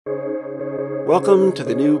Welcome to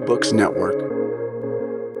the New Books Network.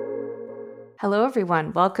 Hello,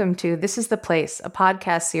 everyone. Welcome to This is the Place, a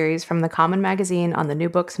podcast series from the Common magazine on the New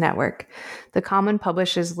Books Network. The Common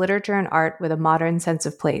publishes literature and art with a modern sense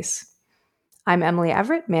of place. I'm Emily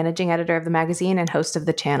Everett, managing editor of the magazine and host of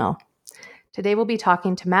the channel. Today we'll be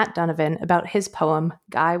talking to Matt Donovan about his poem,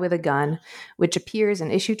 Guy with a Gun, which appears in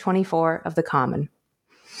issue 24 of The Common.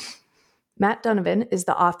 Matt Donovan is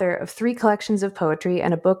the author of 3 collections of poetry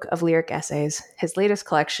and a book of lyric essays. His latest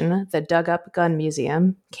collection, The Dug Up Gun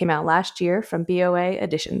Museum, came out last year from BOA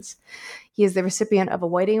Editions. He is the recipient of a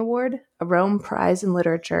Whiting Award, a Rome Prize in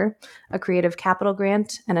Literature, a Creative Capital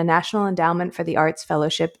Grant, and a National Endowment for the Arts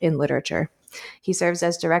Fellowship in Literature. He serves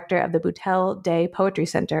as director of the Boutel Day Poetry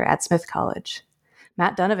Center at Smith College.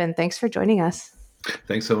 Matt Donovan, thanks for joining us.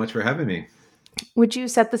 Thanks so much for having me. Would you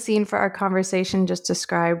set the scene for our conversation, just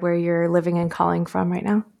describe where you're living and calling from right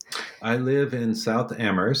now? I live in South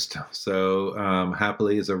Amherst, so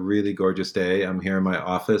happily is a really gorgeous day. I'm here in my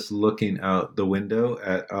office looking out the window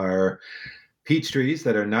at our peach trees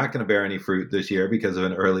that are not going to bear any fruit this year because of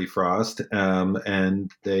an early frost, and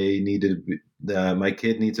my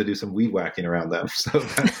kid needs to do some weed whacking around them. So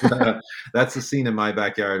that's the scene in my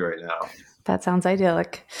backyard right now. That sounds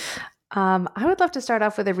idyllic. I would love to start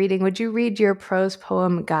off with a reading. Would you read your prose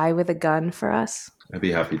poem, Guy with a Gun, for us? I'd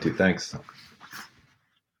be happy to. Thanks.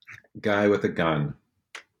 Guy with a gun.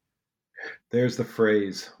 There's the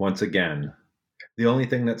phrase once again. The only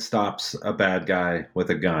thing that stops a bad guy with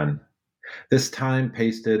a gun. This time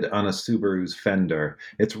pasted on a Subaru's fender,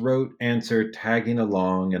 its rote answer tagging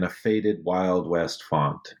along in a faded Wild West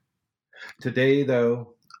font. Today,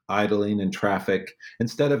 though, idling in traffic,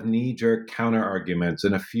 instead of knee-jerk counter-arguments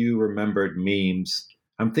and a few remembered memes,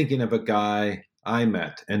 I'm thinking of a guy I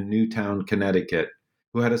met in Newtown, Connecticut,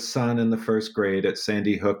 who had a son in the first grade at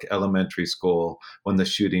Sandy Hook Elementary School when the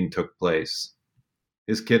shooting took place.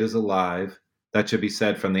 His kid is alive. That should be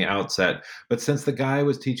said from the outset, but since the guy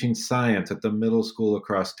was teaching science at the middle school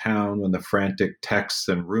across town when the frantic texts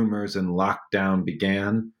and rumors and lockdown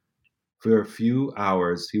began, for a few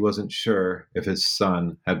hours, he wasn't sure if his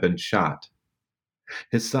son had been shot.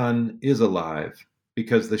 His son is alive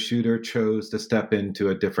because the shooter chose to step into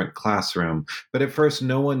a different classroom. But at first,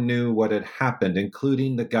 no one knew what had happened,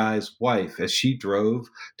 including the guy's wife, as she drove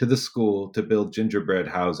to the school to build gingerbread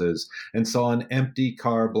houses and saw an empty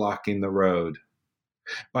car blocking the road.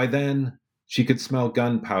 By then, she could smell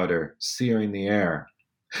gunpowder searing the air.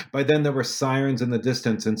 By then, there were sirens in the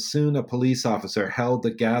distance, and soon a police officer held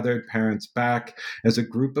the gathered parents back as a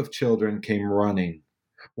group of children came running,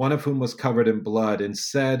 one of whom was covered in blood, and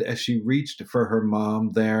said as she reached for her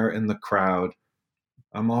mom there in the crowd,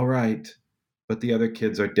 "I'm all right, but the other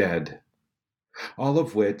kids are dead." All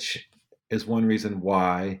of which is one reason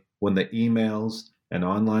why, when the emails and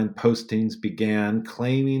online postings began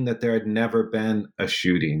claiming that there had never been a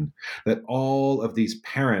shooting, that all of these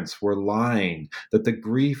parents were lying, that the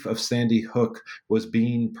grief of Sandy Hook was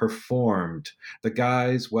being performed, the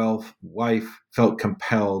guy's wife felt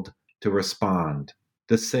compelled to respond,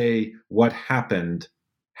 to say what happened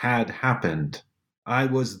had happened. "I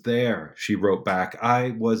was there," she wrote back.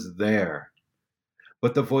 "I was there."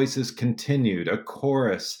 But the voices continued, a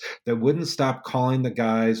chorus that wouldn't stop calling the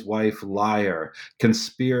guy's wife liar,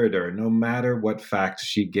 conspirator, no matter what facts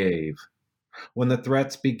she gave. When the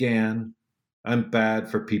threats began, "I'm bad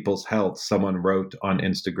for people's health," someone wrote on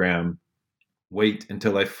Instagram. "Wait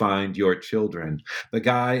until I find your children." The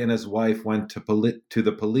guy and his wife went to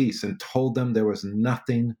the police and told them there was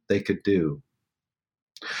nothing they could do.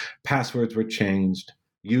 Passwords were changed.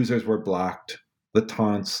 Users were blocked. The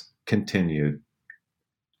taunts continued.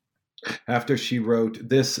 After she wrote,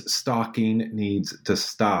 "This stalking needs to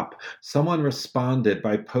stop," someone responded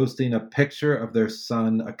by posting a picture of their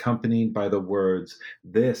son accompanied by the words,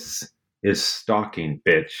 "This is stalking,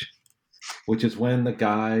 bitch," which is when the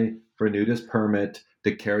guy renewed his permit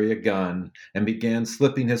to carry a gun and began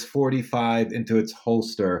slipping his .45 into its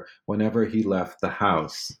holster whenever he left the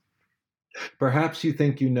house. Perhaps you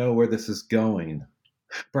think you know where this is going.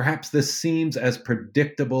 Perhaps this seems as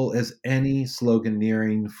predictable as any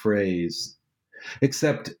sloganeering phrase.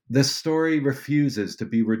 Except this story refuses to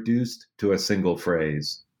be reduced to a single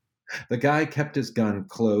phrase. The guy kept his gun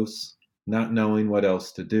close, not knowing what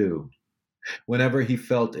else to do. Whenever he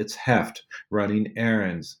felt its heft, running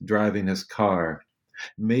errands, driving his car,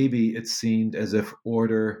 maybe it seemed as if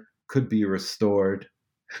order could be restored.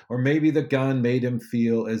 Or maybe the gun made him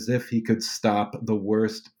feel as if he could stop the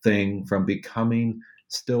worst thing from becoming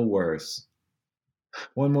still worse.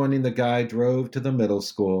 One morning, the guy drove to the middle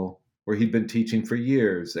school, where he'd been teaching for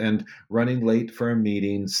years and, running late for a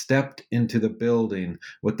meeting, stepped into the building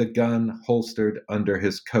with the gun holstered under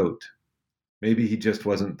his coat. Maybe he just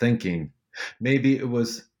wasn't thinking. Maybe it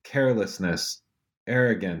was carelessness,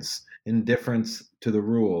 arrogance, indifference to the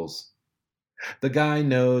rules. The guy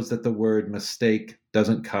knows that the word mistake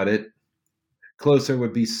doesn't cut it. Closer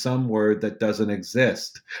would be some word that doesn't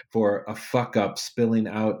exist for a fuck up spilling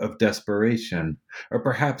out of desperation, or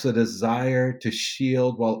perhaps a desire to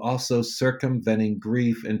shield while also circumventing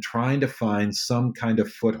grief and trying to find some kind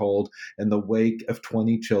of foothold in the wake of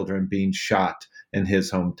 20 children being shot in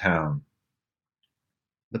his hometown.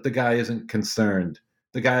 But the guy isn't concerned.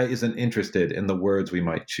 The guy isn't interested in the words we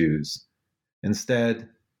might choose. Instead,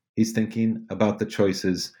 he's thinking about the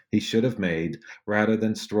choices he should have made rather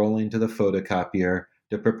than strolling to the photocopier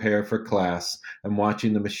to prepare for class and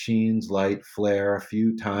watching the machine's light flare a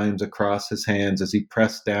few times across his hands as he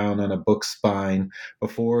pressed down on a book's spine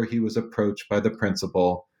before he was approached by the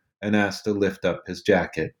principal and asked to lift up his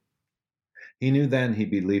jacket. He knew then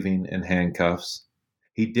he'd be leaving in handcuffs.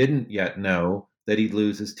 He didn't yet know that he'd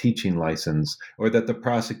lose his teaching license, or that the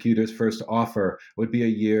prosecutor's first offer would be a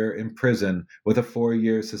year in prison with a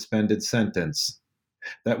 4-year suspended sentence.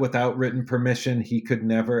 That without written permission, he could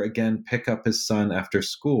never again pick up his son after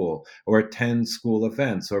school, or attend school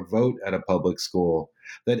events, or vote at a public school.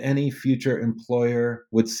 That any future employer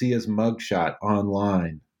would see his mugshot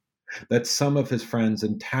online. That some of his friends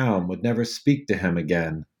in town would never speak to him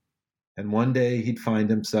again. And one day he'd find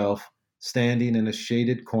himself standing in a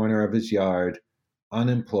shaded corner of his yard,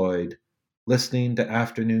 unemployed, listening to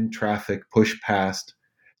afternoon traffic push past,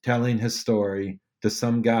 telling his story to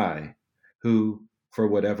some guy who, for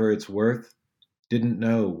whatever it's worth, didn't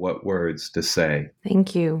know what words to say.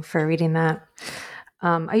 Thank you for reading that.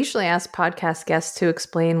 I usually ask podcast guests to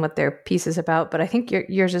explain what their piece is about, but I think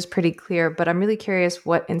yours is pretty clear. But I'm really curious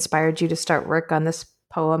what inspired you to start work on this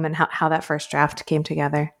poem and how that first draft came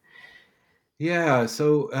together. Yeah,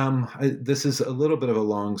 so this is a little bit of a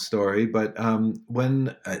long story, but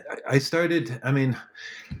when I started,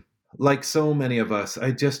 like so many of us,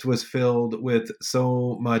 I just was filled with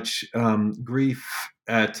so much grief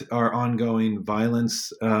at our ongoing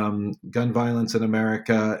violence, gun violence in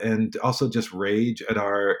America, and also just rage at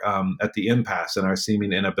our at the impasse and our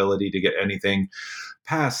seeming inability to get anything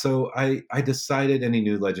passed. So I decided any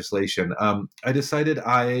new legislation. I decided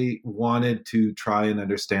I wanted to try and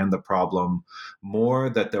understand the problem more.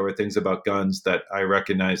 That there were things about guns that I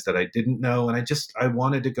recognized that I didn't know, and I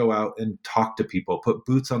wanted to go out and talk to people, put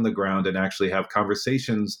boots on the ground, and actually have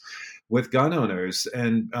conversations with gun owners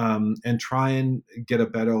and try and get a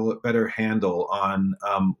better handle on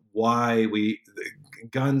why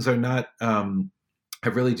guns are not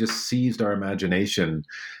have really just seized our imagination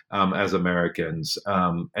as Americans.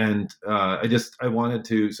 I wanted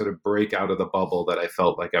to sort of break out of the bubble that I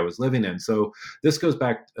felt like I was living in. So this goes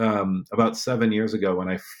back about 7 years ago when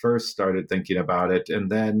I first started thinking about it.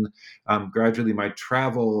 And then gradually my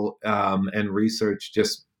travel and research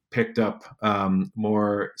just picked up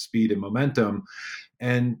more speed and momentum.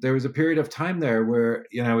 And there was a period of time there where,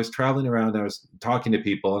 I was traveling around, I was talking to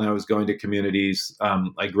people, and I was going to communities.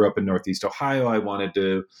 I grew up in Northeast Ohio. I wanted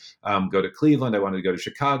to go to Cleveland. I wanted to go to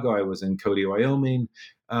Chicago. I was in Cody, Wyoming.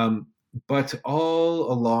 But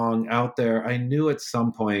all along out there, I knew at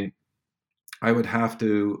some point I would have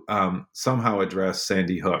to somehow address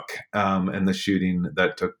Sandy Hook and the shooting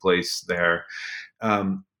that took place there.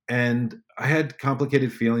 And I had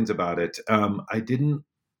complicated feelings about it.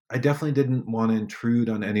 I definitely didn't want to intrude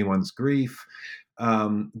on anyone's grief,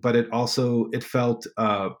 but it felt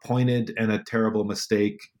pointed and a terrible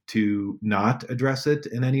mistake to not address it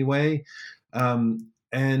in any way.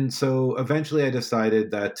 And so eventually I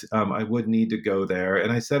decided that I would need to go there.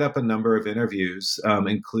 And I set up a number of interviews,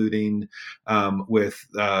 including with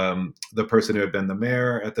the person who had been the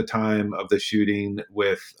mayor at the time of the shooting,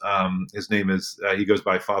 with his name is, he goes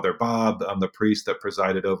by Father Bob, the priest that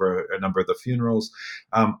presided over a number of the funerals.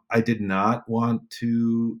 I did not want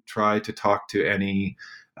to try to talk to any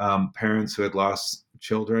parents who had lost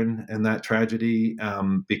children in that tragedy,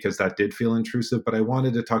 because that did feel intrusive. But I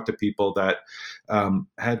wanted to talk to people that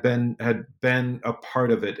had been a part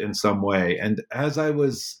of it in some way. And as I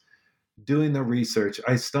was doing the research,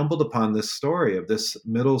 I stumbled upon this story of this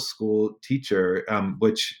middle school teacher,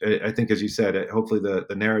 which I think, as you said, hopefully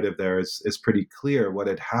the narrative there is pretty clear what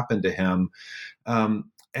had happened to him.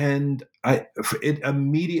 And it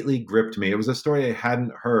immediately gripped me. It was a story I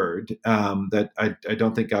hadn't heard, that I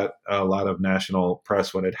don't think got a lot of national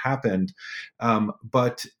press when it happened.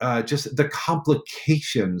 But just the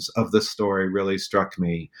complications of the story really struck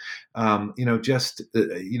me.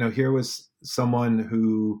 Here was someone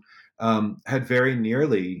who had very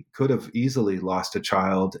nearly, could have easily lost a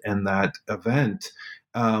child in that event.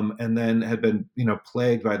 And then had been,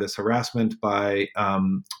 plagued by this harassment by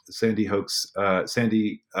Sandy Hook's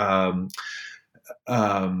Sandy, um,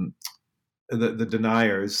 the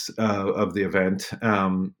deniers of the event,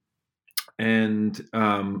 and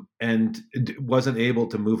wasn't able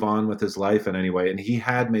to move on with his life in any way. And he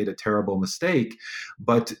had made a terrible mistake,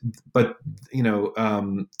 but but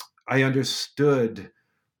I understood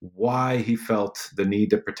why he felt the need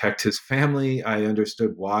to protect his family. I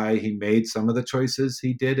understood why he made some of the choices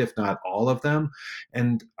he did, if not all of them.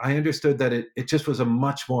 And I understood that it just was a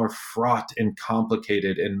much more fraught and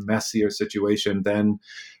complicated and messier situation than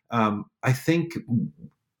I think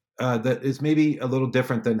that is maybe a little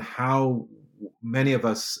different than how many of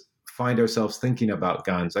us find ourselves thinking about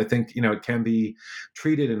guns. I think it can be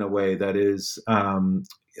treated in a way that is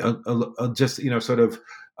just sort of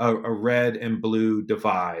a red and blue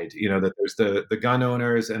divide. That there's the gun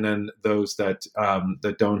owners and then those that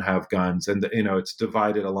don't have guns, and it's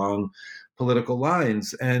divided along political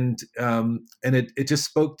lines, and it just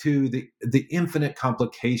spoke to the infinite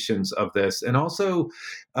complications of this, and also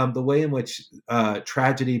the way in which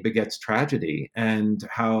tragedy begets tragedy, and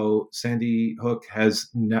how Sandy Hook has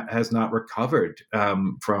not recovered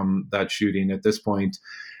from that shooting at this point.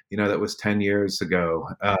 That was 10 years ago,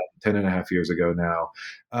 10 and a half years ago now.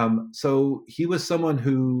 So he was someone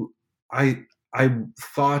who I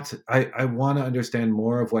thought I want to understand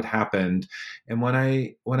more of what happened. And when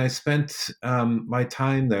I spent my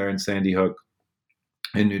time there in Sandy Hook,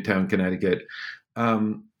 in Newtown, Connecticut,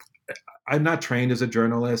 um, I'm not trained as a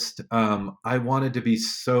journalist. I wanted to be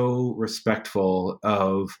so respectful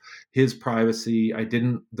of his privacy.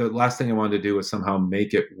 The last thing I wanted to do was somehow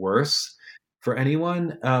make it worse for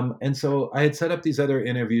anyone. And so I had set up these other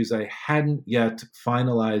interviews. I hadn't yet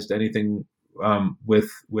finalized anything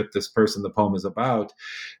with this person the poem is about.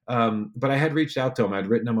 But I had reached out to him. I'd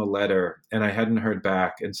written him a letter and I hadn't heard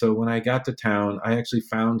back. And so when I got to town, I actually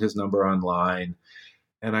found his number online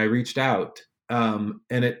and I reached out. And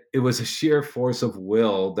it was a sheer force of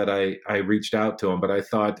will that I reached out to him. But I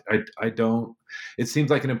thought I don't. It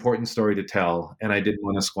seemed like an important story to tell, and I didn't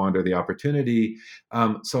want to squander the opportunity.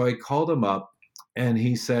 So I called him up, and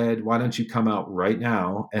he said, "Why don't you come out right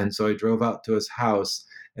now?" And so I drove out to his house.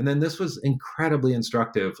 And then this was incredibly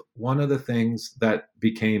instructive. One of the things that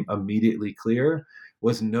became immediately clear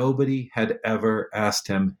was nobody had ever asked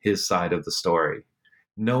him his side of the story.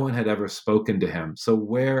 No one had ever spoken to him. So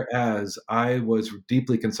whereas I was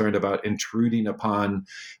deeply concerned about intruding upon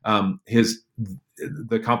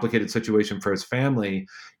the complicated situation for his family,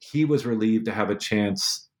 he was relieved to have a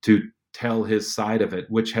chance to tell his side of it,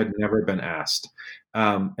 which had never been asked.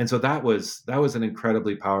 And so that was an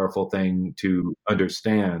incredibly powerful thing to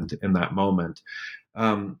understand in that moment.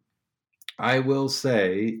 I will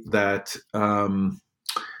say that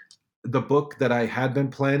the book that I had been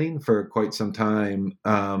planning for quite some time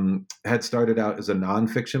had started out as a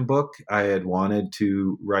nonfiction book. I had wanted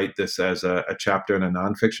to write this as a chapter in a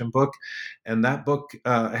nonfiction book. And that book,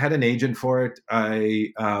 I had an agent for it.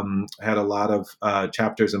 I had a lot of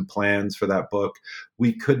chapters and plans for that book.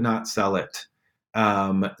 We could not sell it.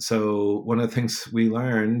 So one of the things we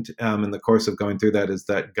learned in the course of going through that is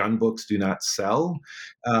that gun books do not sell.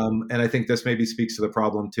 And I think this maybe speaks to the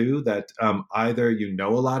problem too, that either you know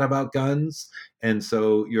a lot about guns and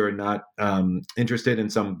so you're not interested in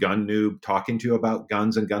some gun noob talking to you about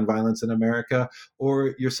guns and gun violence in America,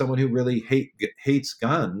 or you're someone who really hates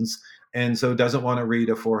guns and so doesn't want to read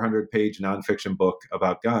a 400-page nonfiction book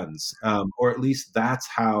about guns, or at least that's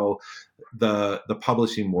how the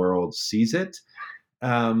publishing world sees it.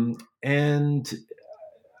 And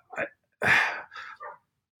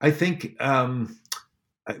I think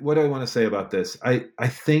what do I want to say about this? I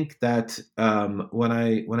think that when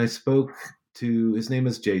I spoke to, his name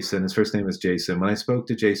is Jason, his first name is Jason. When I spoke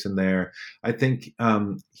to Jason there, I think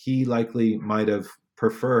he likely might have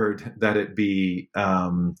preferred that it be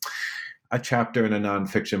a chapter in a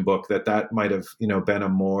nonfiction book, that might have been a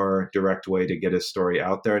more direct way to get his story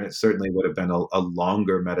out there, and it certainly would have been a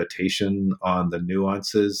longer meditation on the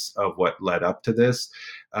nuances of what led up to this.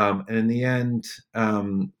 And in the end,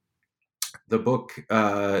 the book,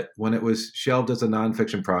 when it was shelved as a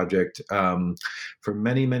nonfiction project for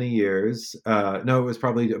many, many years, no, it was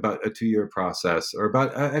probably about a 2-year process, or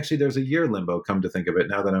about actually, there's a year limbo, come to think of it,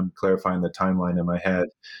 now that I'm clarifying the timeline in my head.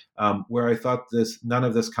 where I thought none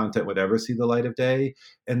of this content would ever see the light of day.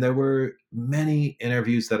 And there were many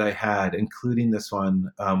interviews that I had, including this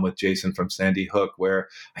one with Jason from Sandy Hook, where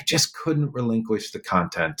I just couldn't relinquish the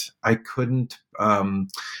content. I couldn't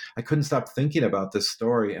stop thinking about this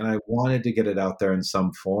story, and I wanted to get it out there in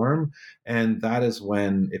some form. And that is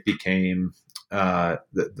when it became that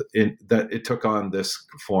it took on this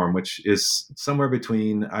form, which is somewhere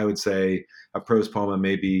between, I would say, a prose poem and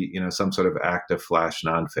maybe some sort of active flash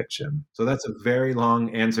nonfiction. So that's a very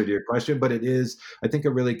long answer to your question, but it is, I think,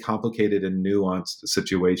 a really complicated and nuanced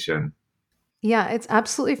situation. Yeah, it's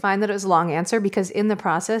absolutely fine that it was a long answer, because in the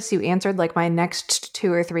process, you answered like my next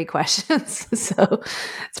 2 or 3 questions. So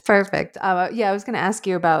it's perfect. Yeah, I was going to ask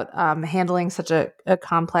you about handling such a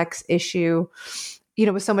complex issue,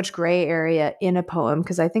 with so much gray area in a poem,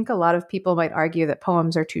 because I think a lot of people might argue that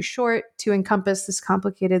poems are too short to encompass this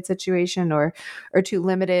complicated situation, or too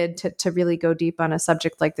limited to really go deep on a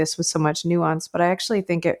subject like this with so much nuance. But I actually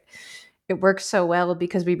think it works so well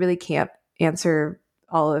because we really can't answer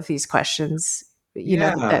all of these questions,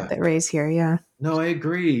 Yeah. that raise here. Yeah. No, I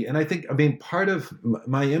agree. And I think, part of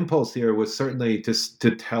my impulse here was certainly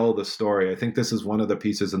to tell the story. I think this is one of the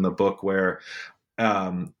pieces in the book where,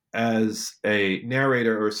 as a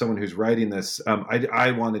narrator or someone who's writing this,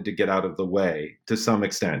 I wanted to get out of the way to some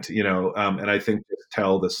extent, and I think just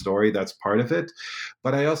tell the story, that's part of it.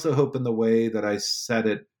 But I also hope in the way that I set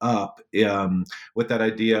it up, with that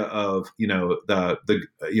idea of,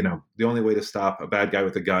 the only way to stop a bad guy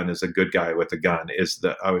with a gun is a good guy with a gun, is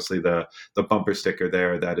obviously the bumper sticker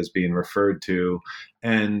there that is being referred to.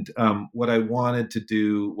 And what I wanted to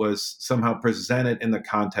do was somehow present it in the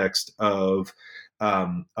context of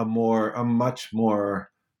a much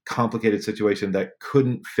more complicated situation that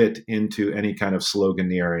couldn't fit into any kind of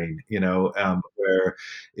sloganeering, where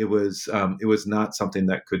it was not something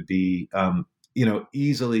that could be,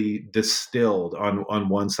 easily distilled on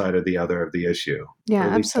one side or the other of the issue. Yeah,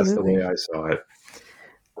 Or at least that's the absolutely. way I saw it.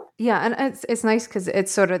 Yeah, and it's nice because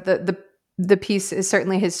it's sort of the piece is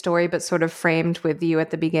certainly his story, but sort of framed with you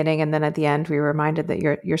at the beginning, and then at the end, we were reminded that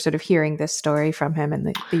you're sort of hearing this story from him in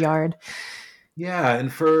the yard. Yeah,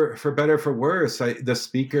 and for better for worse, the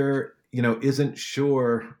speaker, isn't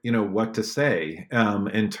sure, what to say,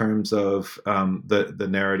 in terms of the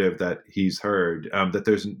narrative that he's heard. That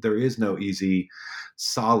there is no easy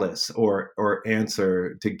solace or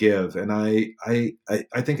answer to give, and I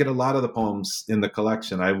think in a lot of the poems in the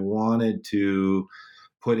collection, I wanted to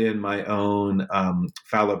put in my own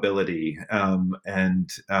fallibility, and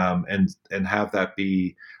have that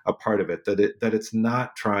be a part of it. That it's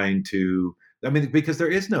not trying to. Because there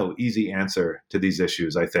is no easy answer to these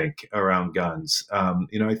issues, I think, around guns.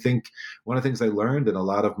 I think one of the things I learned in a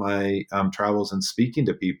lot of my travels and speaking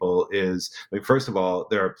to people is, first of all,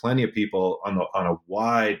 there are plenty of people on a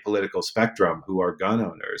wide political spectrum who are gun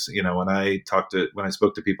owners. When I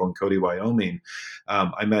spoke to people in Cody, Wyoming,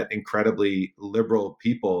 I met incredibly liberal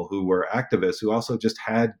people who were activists who also just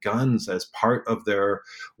had guns as part of their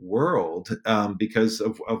world, because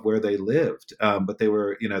of where they lived. But they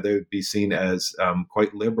would be seen as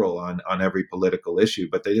quite liberal on every political issue,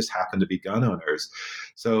 but they just happened to be gun owners.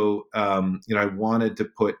 So I wanted to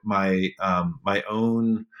put my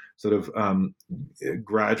own sort of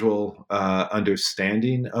gradual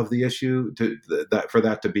understanding of the issue for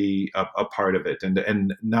that to be a part of it,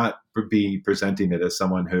 and not be presenting it as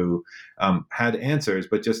someone who had answers,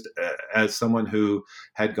 but just as someone who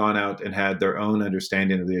had gone out and had their own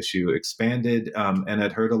understanding of the issue expanded, and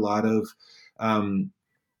had heard a lot of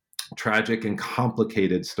tragic and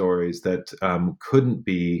complicated stories that couldn't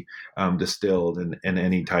be distilled in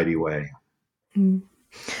any tidy way. Mm.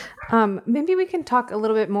 Maybe we can talk a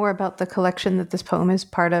little bit more about the collection that this poem is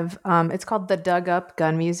part of. It's called The Dug Up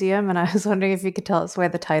Gun Museum, and I was wondering if you could tell us where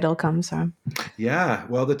the title comes from. Yeah,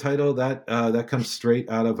 well, the title that comes straight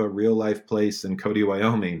out of a real life place in Cody,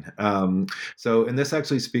 Wyoming. And this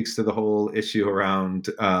actually speaks to the whole issue around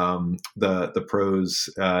the prose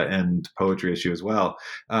and poetry issue as well.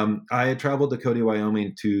 I had traveled to Cody,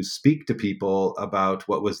 Wyoming to speak to people about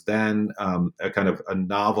what was then a kind of a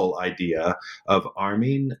novel idea of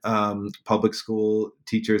arming public school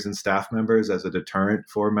teachers and staff members as a deterrent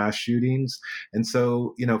for mass shootings. And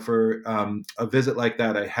so, for a visit like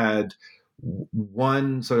that, I had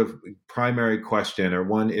one sort of primary question or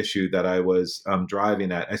one issue that I was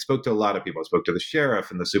driving at. I spoke to a lot of people. I spoke to the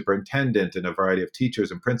sheriff and the superintendent and a variety of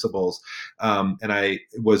teachers and principals. And I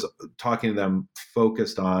was talking to them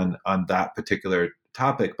focused on that particular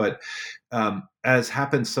topic. But as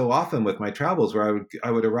happens so often with my travels, where I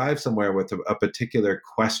would arrive somewhere with a particular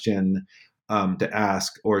question, to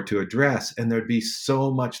ask or to address. And there'd be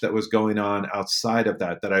so much that was going on outside of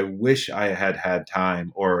that I wish I had had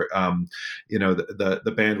time or,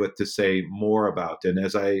 the bandwidth to say more about. And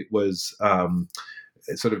as I was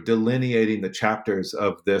sort of delineating the chapters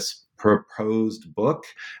of this proposed book,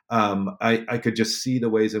 I could just see the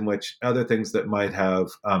ways in which other things that might have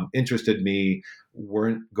interested me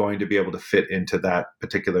weren't going to be able to fit into that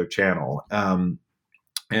particular channel.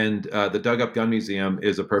 And the Dug Up Gun Museum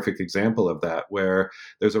is a perfect example of that, where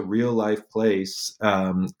there's a real life place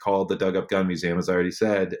called the Dug Up Gun Museum, as I already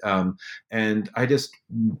said. And I just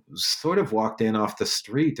sort of walked in off the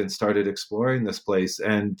street and started exploring this place.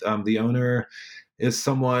 And the owner is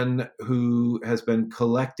someone who has been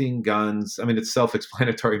collecting guns. I mean, it's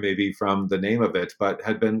self-explanatory maybe from the name of it, but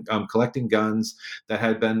had been collecting guns that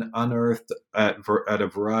had been unearthed at a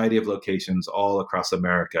variety of locations all across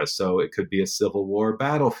America. So it could be a Civil War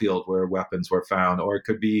battlefield where weapons were found, or it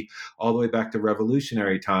could be all the way back to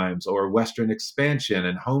Revolutionary times or Western expansion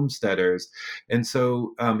and homesteaders. And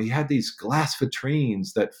so he had these glass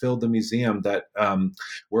vitrines that filled the museum that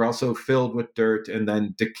were also filled with dirt and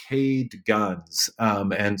then decayed guns.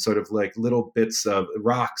 And sort of like little bits of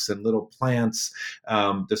rocks and little plants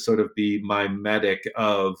to sort of be mimetic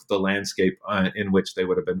of the landscape in which they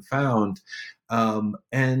would have been found.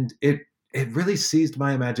 And it really seized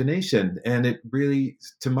my imagination. And it really,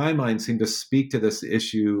 to my mind, seemed to speak to this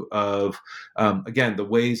issue of, again, the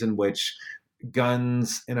ways in which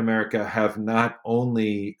guns in America have not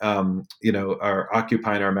only, are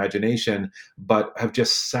occupying our imagination, but have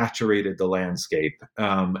just saturated the landscape.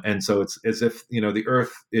 And so it's as if, the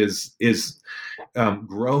earth is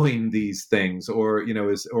growing these things, or,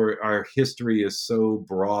 or our history is so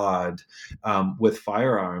broad with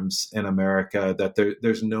firearms in America that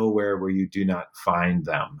there's nowhere where you do not find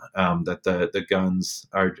them, that the guns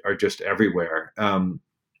are just everywhere.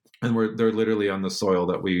 And they're literally on the soil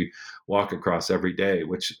that we walk across every day,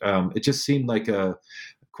 which it just seemed like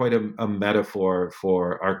quite a metaphor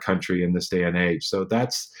for our country in this day and age. So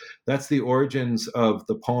that's the origins of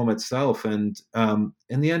the poem itself. And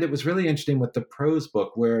in the end, it was really interesting with the prose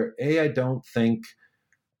book, where I don't think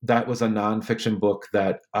that was a nonfiction book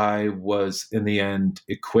that I was in the end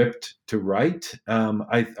equipped to write.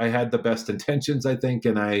 I had the best intentions, I think,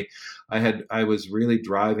 and I was really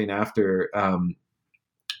driving after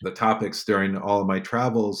the topics during all of my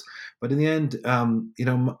travels. But in the end,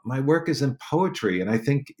 my work is in poetry. And I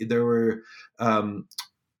think there were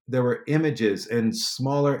images and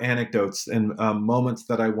smaller anecdotes and moments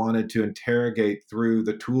that I wanted to interrogate through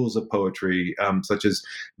the tools of poetry, such as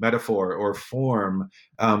metaphor or form.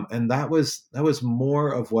 And that was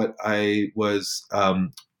more of what I was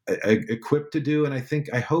equipped to do. And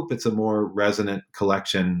I hope it's a more resonant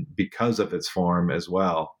collection because of its form as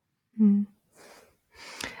well. Mm.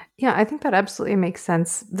 Yeah, I think that absolutely makes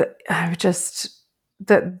sense. The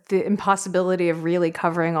impossibility of really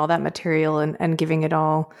covering all that material and giving it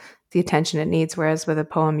all the attention it needs. Whereas with a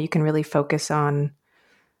poem, you can really focus on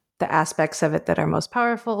the aspects of it that are most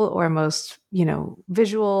powerful or most,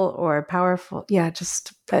 visual or powerful. Yeah,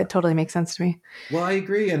 it totally makes sense to me. Well, I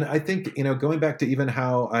agree. And I think, going back to even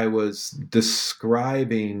how I was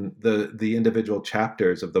describing the individual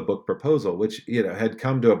chapters of the book proposal, which, had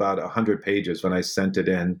come to about 100 pages when I sent it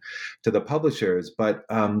in to the publishers, but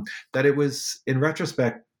that it was, in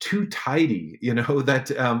retrospect, too tidy,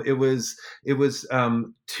 that it was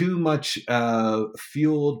too much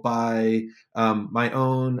fueled by my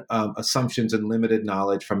own assumptions and limited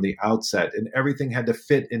knowledge from the outset, and everything had to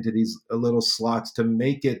fit into these little slots to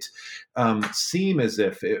make it seem as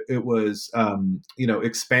if it was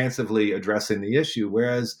expansively addressing the issue.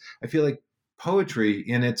 Whereas I feel like poetry,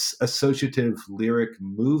 in its associative lyric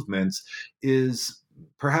movements, is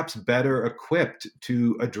perhaps better equipped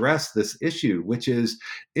to address this issue, which is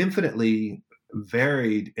infinitely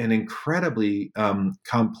varied and incredibly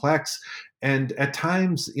complex. And at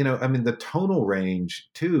times, the tonal range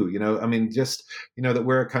too, that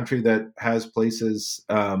we're a country that has places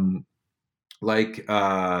like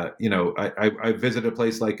I visited a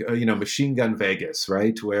place like Machine Gun Vegas,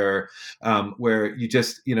 right, where you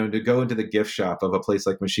just to go into the gift shop of a place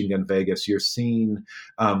like Machine Gun Vegas, you're seeing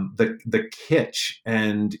the kitsch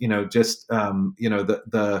and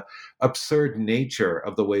the absurd nature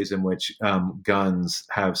of the ways in which guns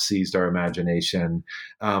have seized our imagination,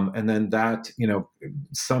 and then that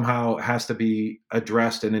somehow has to be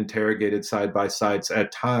addressed and interrogated side by side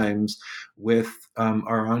at times with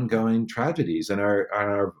our ongoing tragedies and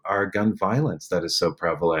our gun violence that is so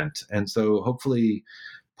prevalent. And so hopefully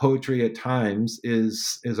poetry at times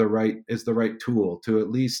is the right tool to, at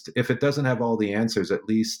least if it doesn't have all the answers, at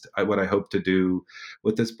least what I hope to do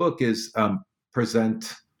with this book is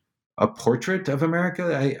present a portrait of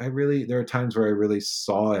America. I really, there are times where I really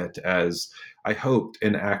saw it as, I hoped,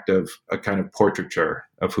 an act of a kind of portraiture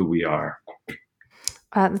of who we are.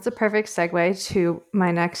 That's a perfect segue to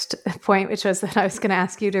my next point, which was that I was going to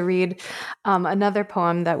ask you to read another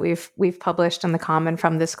poem that we've published in the Common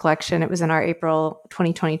from this collection. It was in our April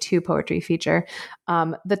 2022 poetry feature.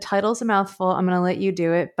 The title's a mouthful. I'm going to let you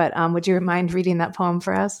do it, but would you mind reading that poem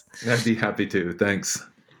for us? I'd be happy to. Thanks.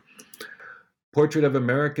 Portrait of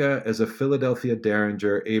America as a Philadelphia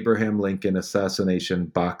Derringer Abraham Lincoln assassination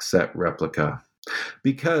box set replica.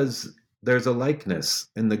 Because there's a likeness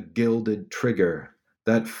in the gilded trigger,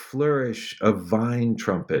 that flourish of vine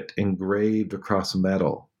trumpet engraved across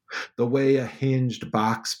metal, the way a hinged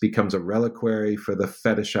box becomes a reliquary for the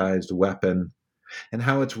fetishized weapon, and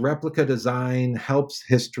how its replica design helps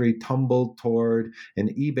history tumble toward an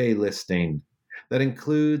eBay listing that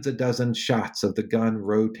includes a dozen shots of the gun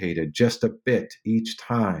rotated just a bit each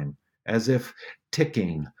time, as if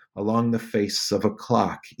ticking along the face of a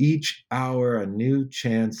clock, each hour a new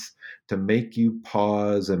chance to make you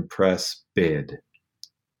pause and press bid.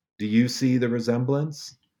 Do you see the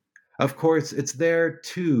resemblance? Of course, it's there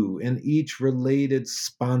too in each related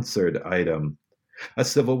sponsored item. A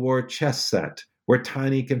Civil War chess set where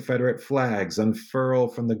tiny Confederate flags unfurl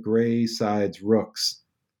from the gray side's rooks,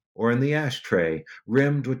 or in the ashtray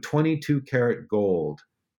rimmed with 22-karat gold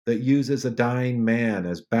that uses a dying man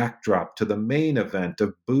as backdrop to the main event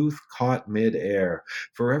of Booth caught midair,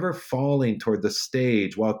 forever falling toward the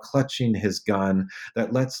stage while clutching his gun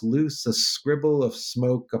that lets loose a scribble of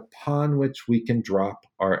smoke upon which we can drop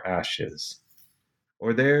our ashes.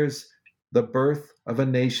 Or there's the Birth of a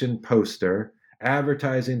Nation poster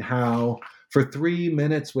advertising how, for 3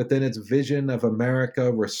 minutes within its vision of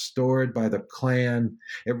America restored by the Klan,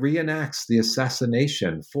 it reenacts the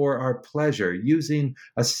assassination for our pleasure, using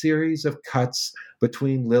a series of cuts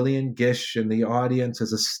between Lillian Gish and the audience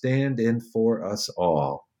as a stand-in for us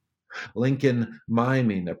all. Lincoln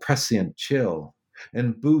miming a prescient chill,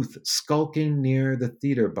 and Booth skulking near the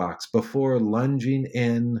theater box before lunging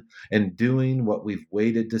in and doing what we've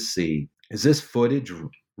waited to see. Is this footage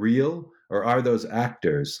real, or are those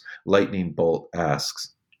actors? Lightning Bolt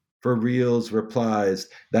asks. For reals replies,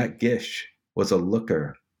 that Gish was a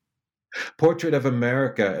looker. Portrait of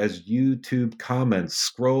America as YouTube comments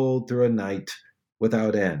scrolled through a night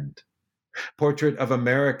without end. Portrait of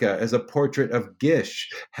America as a portrait of Gish,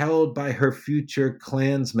 held by her future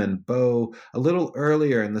Klansman Beau a little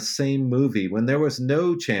earlier in the same movie, when there was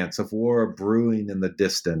no chance of war brewing in the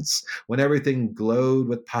distance, when everything glowed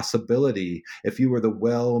with possibility if you were the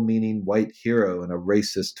well-meaning white hero in a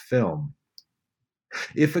racist film.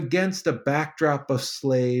 If against a backdrop of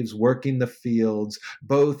slaves working the fields,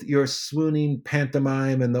 both your swooning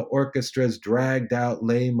pantomime and the orchestra's dragged out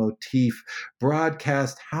leitmotif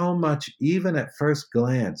broadcast how much, even at first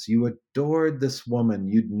glance, you adored this woman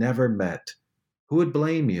you'd never met, who would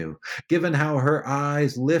blame you, given how her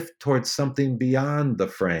eyes lift towards something beyond the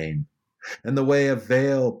frame, and the way a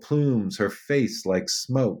veil plumes her face like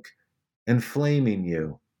smoke, inflaming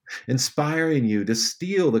you, inspiring you to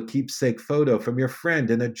steal the keepsake photo from your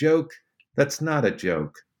friend in a joke that's not a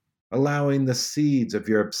joke, allowing the seeds of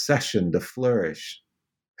your obsession to flourish.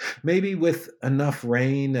 Maybe with enough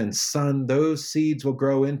rain and sun, those seeds will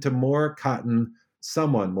grow into more cotton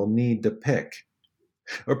someone will need to pick.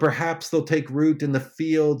 Or perhaps they'll take root in the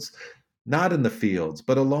fields, not in the fields,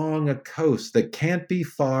 but along a coast that can't be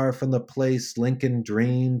far from the place Lincoln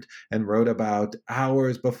dreamed and wrote about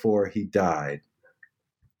hours before he died.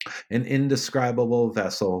 An indescribable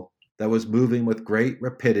vessel that was moving with great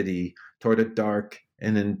rapidity toward a dark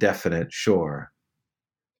and indefinite shore.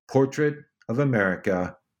 Portrait of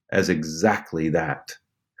America as exactly that.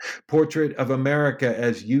 Portrait of America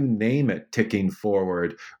as you name it, ticking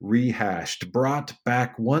forward, rehashed, brought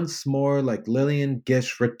back once more like Lillian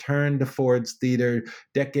Gish returned to Ford's Theater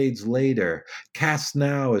decades later, cast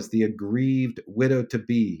now as the aggrieved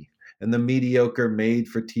widow-to-be in the mediocre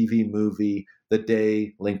made-for-TV movie The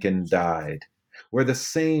Day Lincoln Died, where the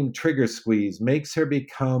same trigger squeeze makes her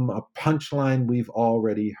become a punchline we've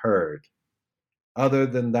already heard. Other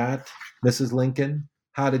than that, Mrs. Lincoln,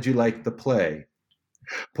 how did you like the play?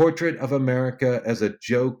 Portrait of America as a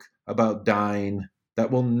joke about dying that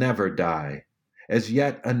will never die, as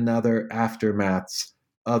yet another aftermath's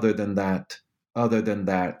other than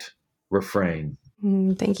that refrain.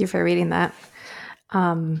 Thank you for reading that.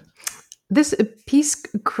 This piece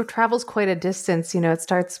travels quite a distance. It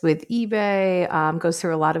starts with eBay, goes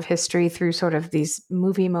through a lot of history through sort of these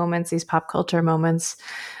movie moments, these pop culture moments.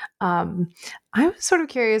 Um, I was sort of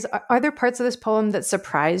curious, are there parts of this poem that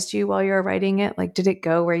surprised you while you were writing it? Like, did it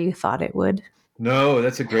go where you thought it would? No,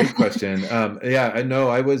 that's a great question. Yeah, I know.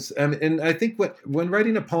 I was, and I think when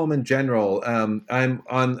writing a poem in general, I'm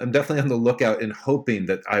definitely on the lookout and hoping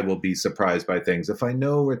that I will be surprised by things. If I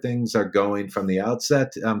know where things are going from the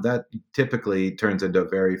outset, that typically turns into a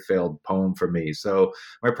very failed poem for me. So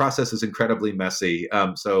my process is incredibly messy.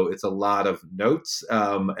 So it's a lot of notes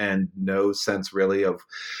and no sense really of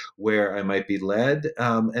where I might be led.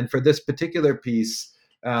 And for this particular piece,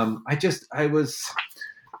 I was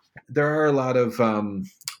there are a lot of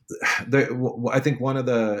I think one of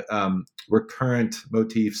the recurrent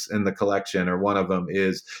motifs in the collection, or one of them,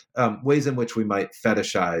 is ways in which we might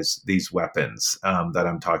fetishize these weapons that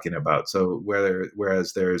I'm talking about. So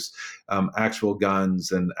whereas there's actual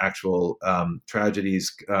guns and actual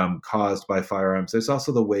tragedies caused by firearms, there's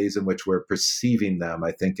also the ways in which we're perceiving them,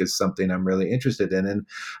 I think, is something I'm really interested in. And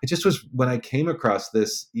it just was when I came across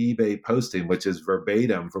this eBay posting, which is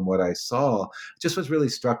verbatim from what I saw, just was really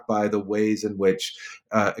struck by the ways in which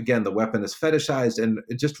again, the weapon is fetishized and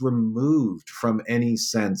just removed from any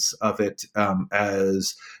sense of it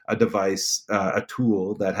as a device, a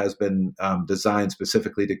tool that has been designed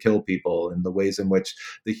specifically to kill people, and the ways in which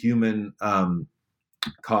the human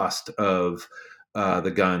cost of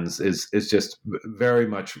the guns is just very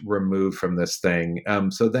much removed from this thing.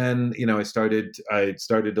 So then, I started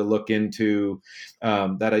to look into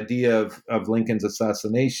that idea of Lincoln's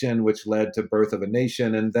assassination, which led to Birth of a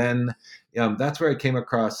Nation, and then that's where I came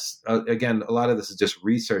across. Again, a lot of this is just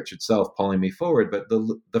research itself pulling me forward, but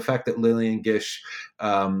the fact that Lillian Gish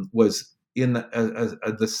was in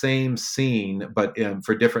the same scene, but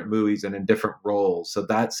for different movies and in different roles. So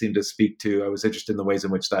that seemed to speak to, I was interested in the ways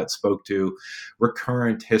in which that spoke to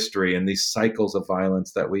recurrent history and these cycles of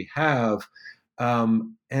violence that we have.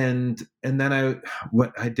 And then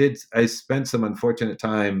I spent some unfortunate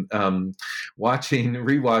time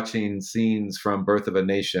rewatching scenes from Birth of a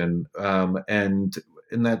Nation, and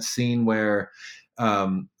in that scene where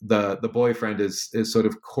the boyfriend is sort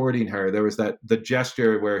of courting her, there was the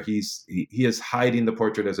gesture where he is hiding the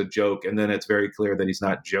portrait as a joke, and then it's very clear that he's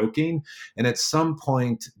not joking. And at some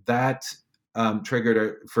point that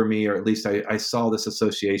triggered for me, or at least I saw this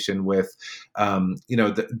association with,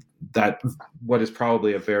 that what is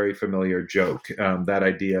probably a very familiar joke. That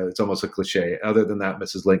idea, it's almost a cliche. Other than that,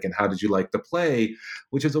 Mrs. Lincoln, how did you like the play?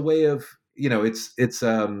 Which is a way of, it's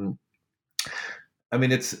a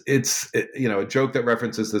joke that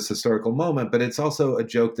references this historical moment, but it's also a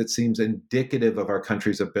joke that seems indicative of our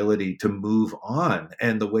country's ability to move on,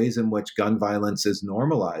 and the ways in which gun violence is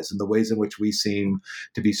normalized, and the ways in which we seem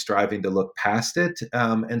to be striving to look past it.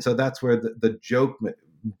 And so that's where the joke.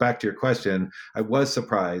 Back to your question, I was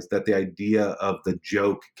surprised that the idea of the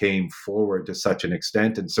joke came forward to such an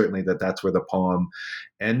extent, and certainly that's where the poem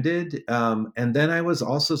ended. And then I was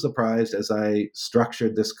also surprised, as I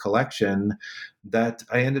structured this collection, that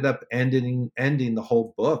I ended up ending the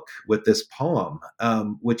whole book with this poem,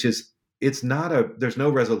 which is, there's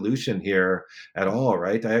no resolution here at all,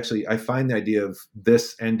 right? I find the idea of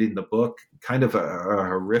this ending the book kind of a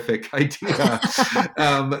horrific idea.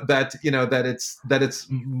 that it's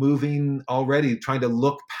moving already, trying to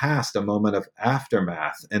look past a moment of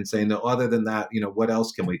aftermath and saying, no, other than that, what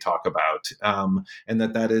else can we talk about? And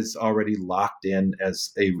that is already locked in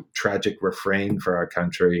as a tragic refrain for our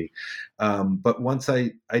country. But once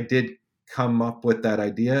I did come up with that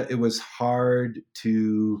idea, it was hard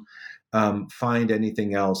to find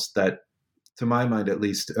anything else that, to my mind at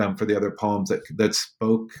least, for the other poems that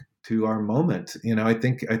spoke to our moment. I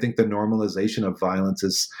think the normalization of violence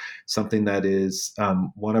is something that is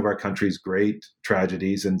one of our country's great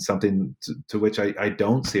tragedies, and something to which I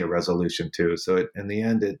don't see a resolution to. So in the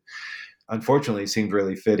end, it unfortunately seemed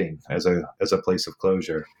really fitting as a place of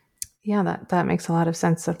closure. Yeah, that makes a lot of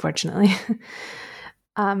sense, unfortunately.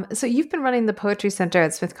 So you've been running the Poetry Center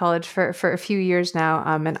at Smith College for a few years now,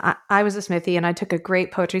 and I was a Smithy, and I took a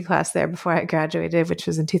great poetry class there before I graduated, which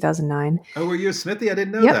was in 2009. Oh, were you a Smithy? I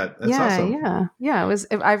didn't know Yep. that. That's awesome. Yeah. It was.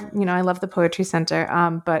 I love the Poetry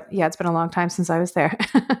Center, but yeah, it's been a long time since I was there.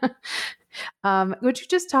 Would you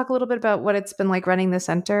just talk a little bit about what it's been like running the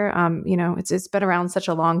center? It's been around such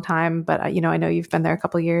a long time, but I know you've been there a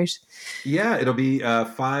couple of years. Yeah, it'll be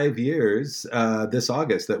 5 years this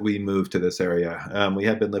August that we moved to this area. We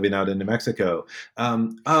have been living out in New Mexico.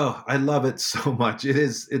 I love it so much.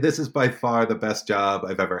 This is by far the best job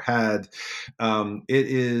I've ever had. It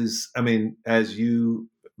is, as you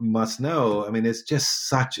must know, I mean, it's just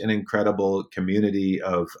such an incredible community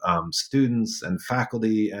of students and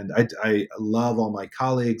faculty, and I love all my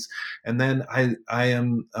colleagues. And then I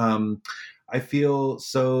am. I feel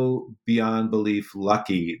so beyond belief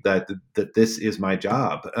lucky that this is my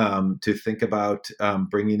job, to think about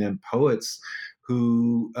bringing in poets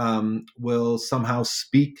who will somehow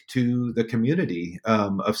speak to the community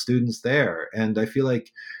of students there. And I feel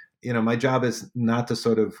like, my job is not to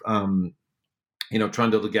sort of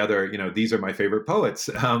trundle together, these are my favorite poets.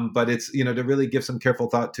 But it's, to really give some careful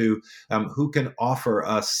thought to who can offer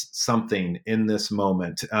us something in this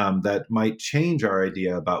moment that might change our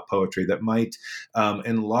idea about poetry, that might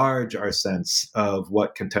enlarge our sense of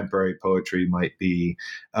what contemporary poetry might be.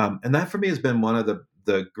 And that for me has been one of the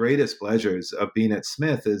greatest pleasures of being at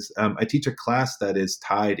Smith is I teach a class that is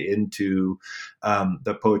tied into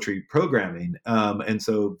the poetry programming. And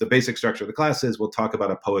so the basic structure of the class is we'll talk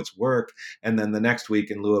about a poet's work. And then the next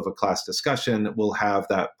week, in lieu of a class discussion, we'll have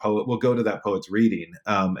that poet, we'll go to that poet's reading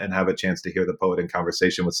and have a chance to hear the poet in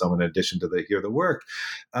conversation with someone in addition to hear the work.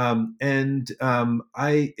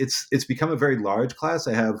 It's become a very large class.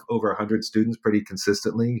 I have over 100 students pretty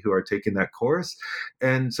consistently who are taking that course.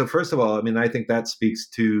 And so first of all, I mean, I think that speaks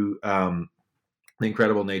to the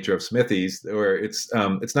incredible nature of Smithies, where it's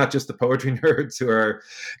not just the poetry nerds who are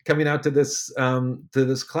coming out to this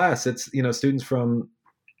class. It's students from,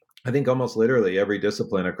 I think, almost literally every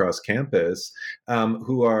discipline across campus,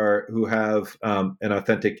 who have an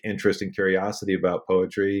authentic interest and curiosity about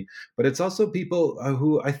poetry. But it's also people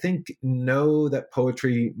who I think know that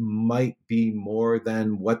poetry might be more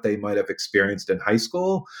than what they might have experienced in high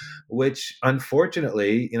school, which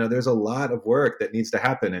unfortunately, there's a lot of work that needs to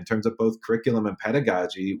happen in terms of both curriculum and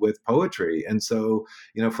pedagogy with poetry. And so,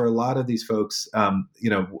 for a lot of these folks,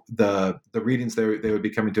 the readings they would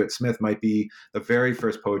be coming to at Smith might be the very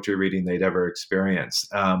first poetry reading they'd ever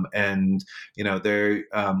experienced.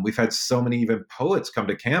 We've had so many even poets come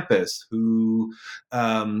to campus who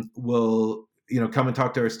will come and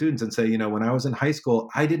talk to our students and say, when I was in high school,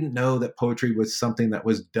 I didn't know that poetry was something that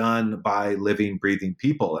was done by living, breathing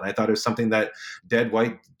people. And I thought it was something that dead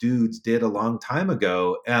white dudes did a long time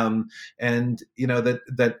ago.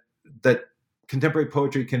 That contemporary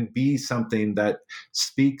poetry can be something that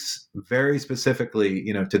speaks very specifically,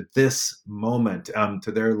 to this moment,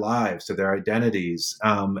 to their lives, to their identities,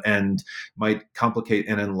 and might complicate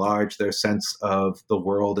and enlarge their sense of the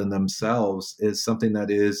world and themselves, is something that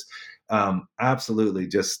is absolutely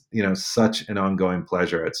just, such an ongoing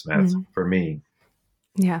pleasure at Smith for me.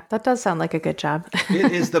 Yeah, that does sound like a good job.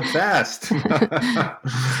 It is the best.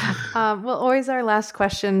 Well, always our last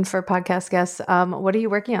question for podcast guests. What are you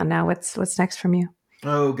working on now? What's next from you?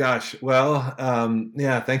 Oh, gosh. Well,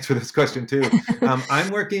 thanks for this question, too.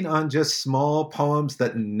 I'm working on just small poems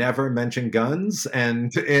that never mention guns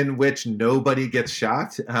and in which nobody gets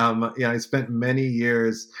shot. I spent many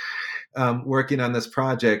years working on this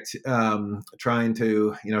project, trying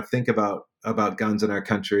to, think about guns in our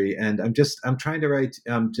country. And I'm trying to write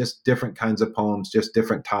just different kinds of poems, just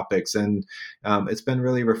different topics. And it's been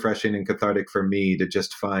really refreshing and cathartic for me to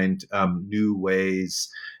just find new ways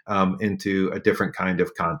into a different kind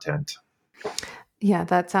of content. Yeah,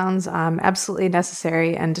 that sounds absolutely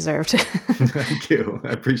necessary and deserved. Thank you. I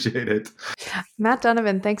appreciate it. Matt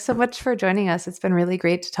Donovan, thanks so much for joining us. It's been really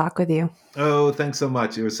great to talk with you. Oh, thanks so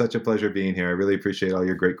much. It was such a pleasure being here. I really appreciate all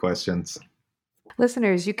your great questions.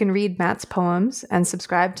 Listeners, you can read Matt's poems and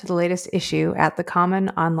subscribe to the latest issue at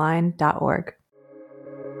thecommononline.org.